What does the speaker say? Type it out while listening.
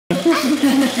Hey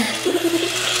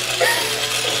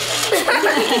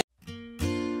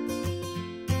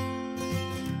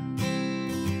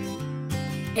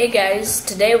guys,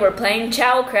 today we're playing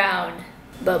Chow Crown.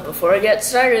 But before we get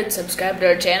started, subscribe to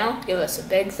our channel, give us a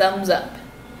big thumbs up.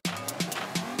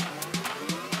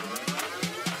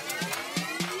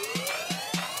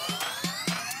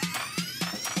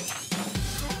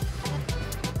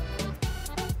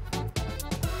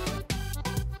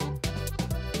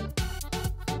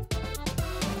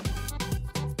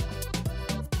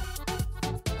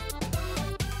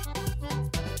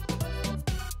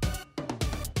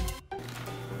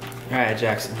 All right,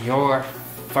 Jackson, you're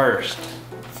first.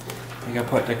 You gotta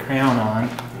put the crown on.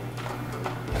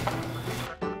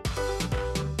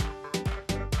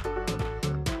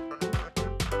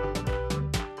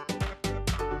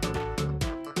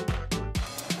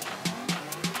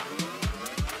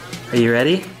 Are you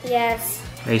ready? Yes.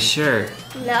 Are you sure?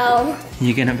 No.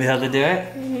 You gonna be able to do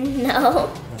it?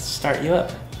 No. Let's start you up.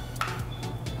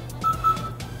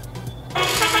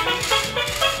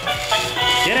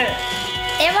 Get it!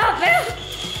 It won't move.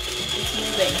 It's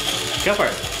moving. Go for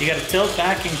it. You gotta tilt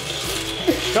back and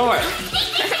go for it.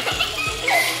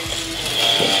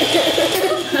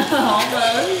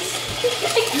 Almost.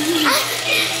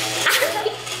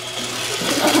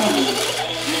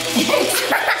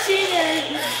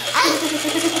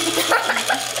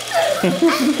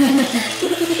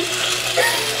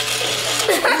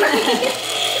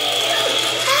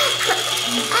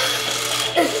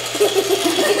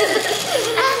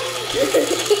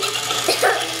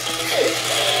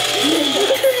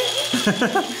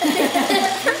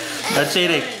 No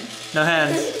cheating. No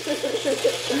hands.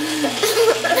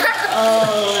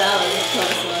 Oh, that was a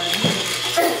close one.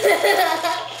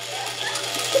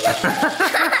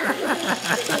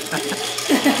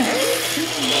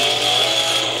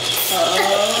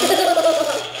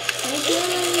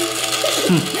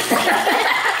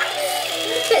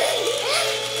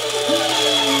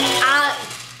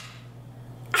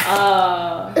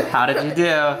 How did you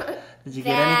do? Did you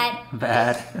get any?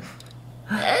 Bad.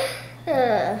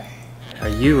 Are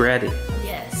you ready?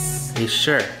 Yes. Are you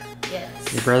sure?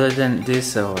 Yes. Your brother didn't do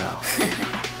so well.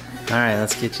 All right,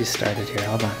 let's get you started here.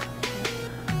 Hold on.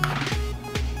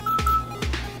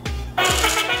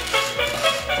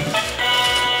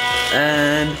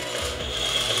 And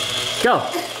go.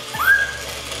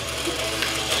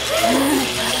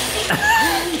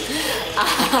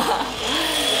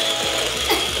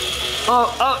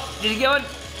 Oh, did you get one?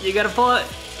 You gotta pull it.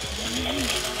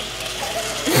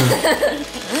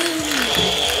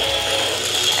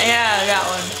 Yeah, I got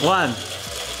one. One.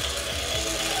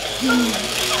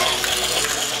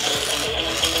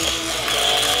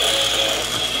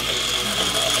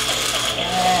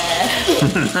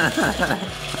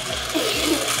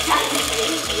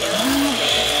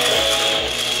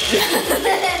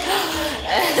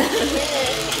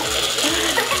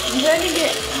 I'm trying to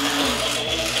get...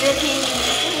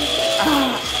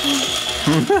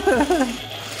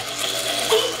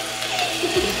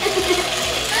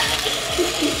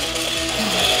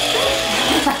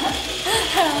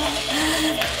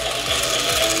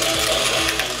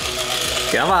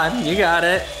 Come on, you got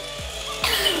it.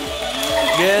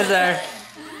 Good there.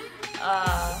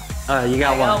 You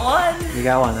got one. I got one. You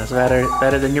got one. That's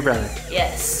better than your brother.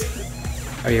 Yes.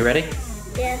 Are you ready?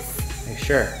 Yes. Are you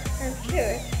sure? I'm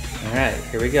sure. All right,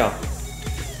 here we go.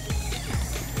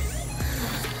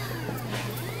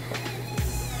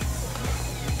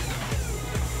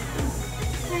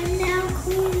 I'm now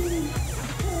clean.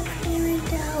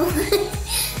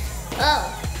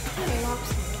 Oh.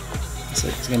 So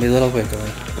it's gonna be a little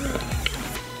wiggly.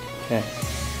 Okay.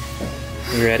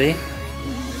 You ready?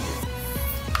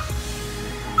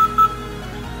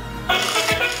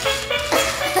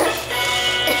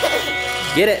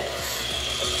 Get it.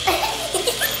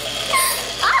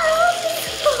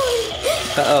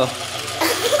 Uh-oh.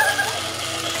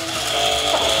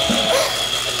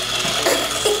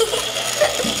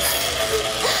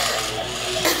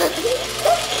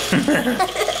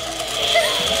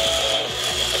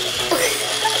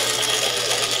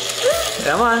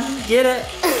 Come on, get it.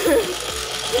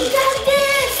 You got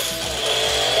this.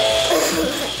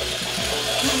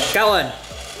 Got one.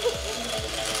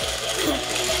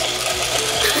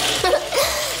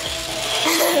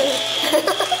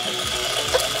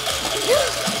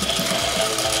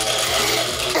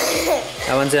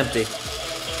 That one's empty.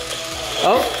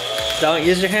 Oh, don't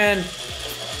use your hand.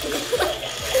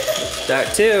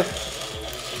 That too.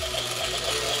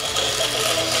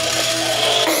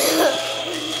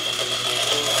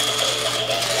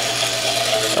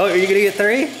 Oh, are you gonna get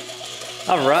 3?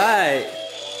 All right.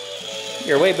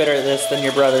 You're way better at this than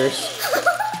your brothers.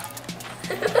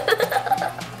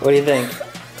 What do you think?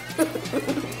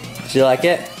 Did you like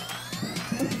it?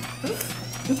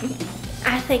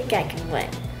 I think I can win.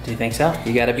 Do you think so?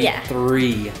 You gotta beat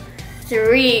 3.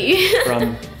 3.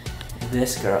 From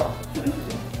this girl.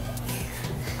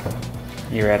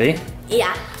 You ready?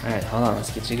 Yeah. Alright, hold on,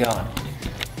 let's get you going.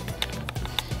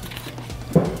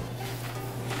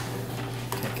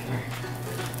 Okay, come here.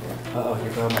 Uh-oh,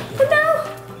 your bow might be Oh no!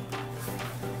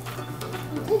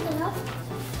 Take it off.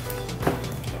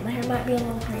 My hair might be a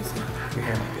little crazy. Your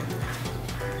hair might be.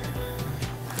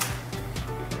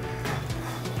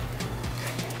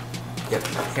 Yep,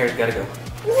 hair's gotta go.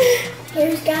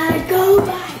 Hair's gotta go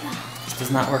bye-bye. This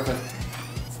does not work with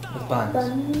buns.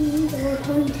 Buns or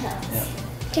ponytails. Yep.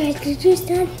 Guys, could you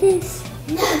start this?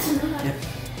 No, it's not. Yep.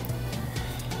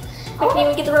 I can't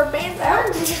even get the rubber bands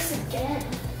out. Just again.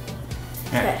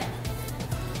 Alright.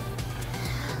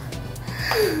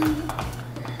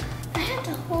 I have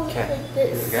to hold it Okay. like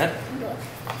this. You good?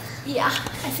 Yeah.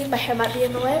 I think my hair might be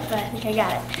in the way, but I think I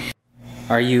got it.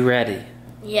 Are you ready?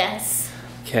 Yes.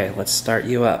 Okay, let's start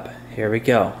you up. Here we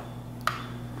go.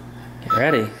 Get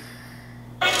ready.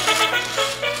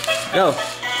 Go.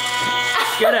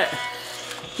 Get it.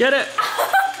 Get it.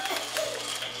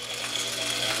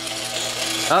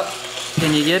 Up.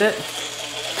 Can you get it?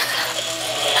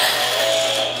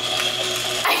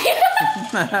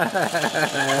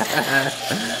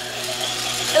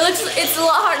 It's a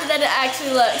lot harder than it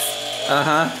actually looks.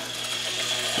 Uh-huh.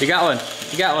 You got one.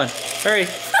 You got one. Hurry.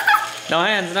 No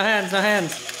hands, no hands, no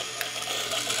hands.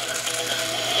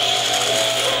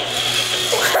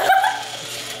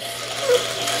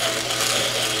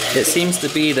 It seems to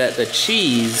be that the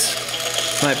cheese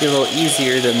might be a little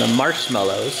easier than the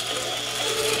marshmallows.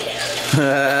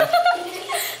 Yeah.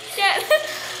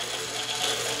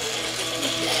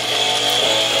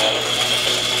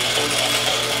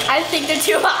 I think they're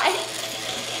too high.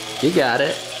 You got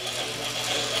it.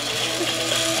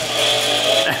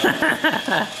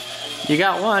 You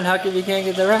got one, how come you can't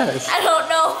get the rest? I don't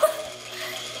know.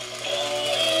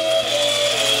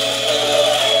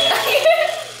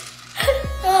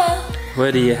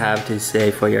 What do you have to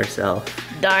say for yourself?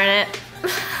 Darn it.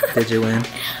 Did you win?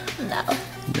 No.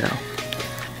 No.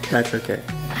 That's okay.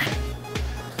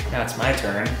 Now it's my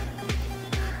turn.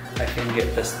 I can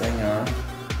get this thing on.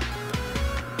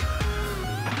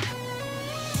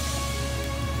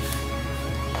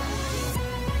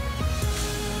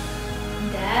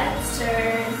 Dad's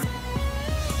turn.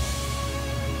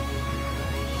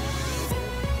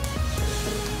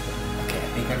 Okay, I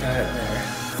think I got it there.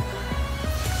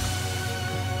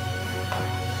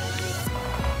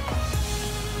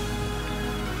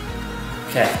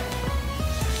 Okay.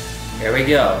 Here we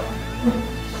go.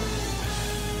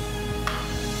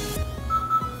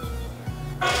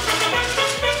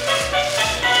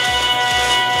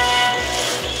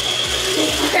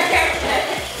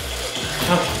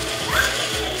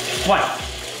 What?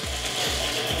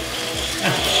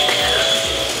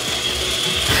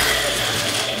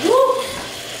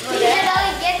 You can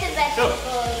only get the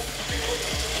vegetables.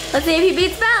 Let's see if he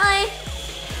beats Bentlee.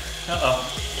 Uh-oh.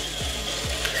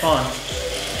 Come on.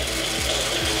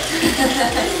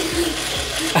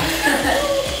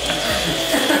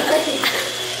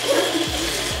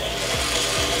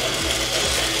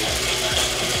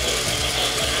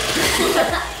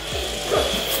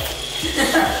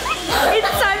 It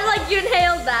sounded like you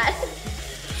inhaled that.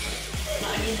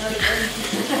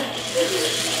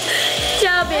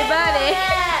 Chubby buddy.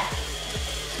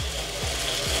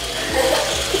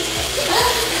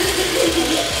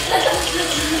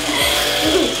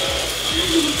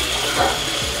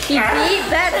 He beat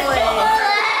Bentlee.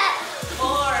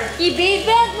 He beat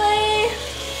Bentlee.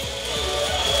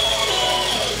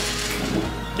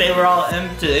 They were all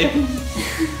empty.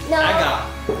 No. I got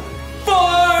 4!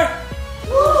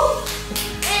 Woo.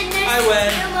 And I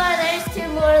win. there's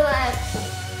 2 more left.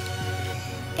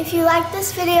 If you like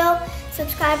this video,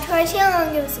 subscribe to our channel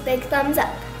and give us a big thumbs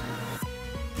up.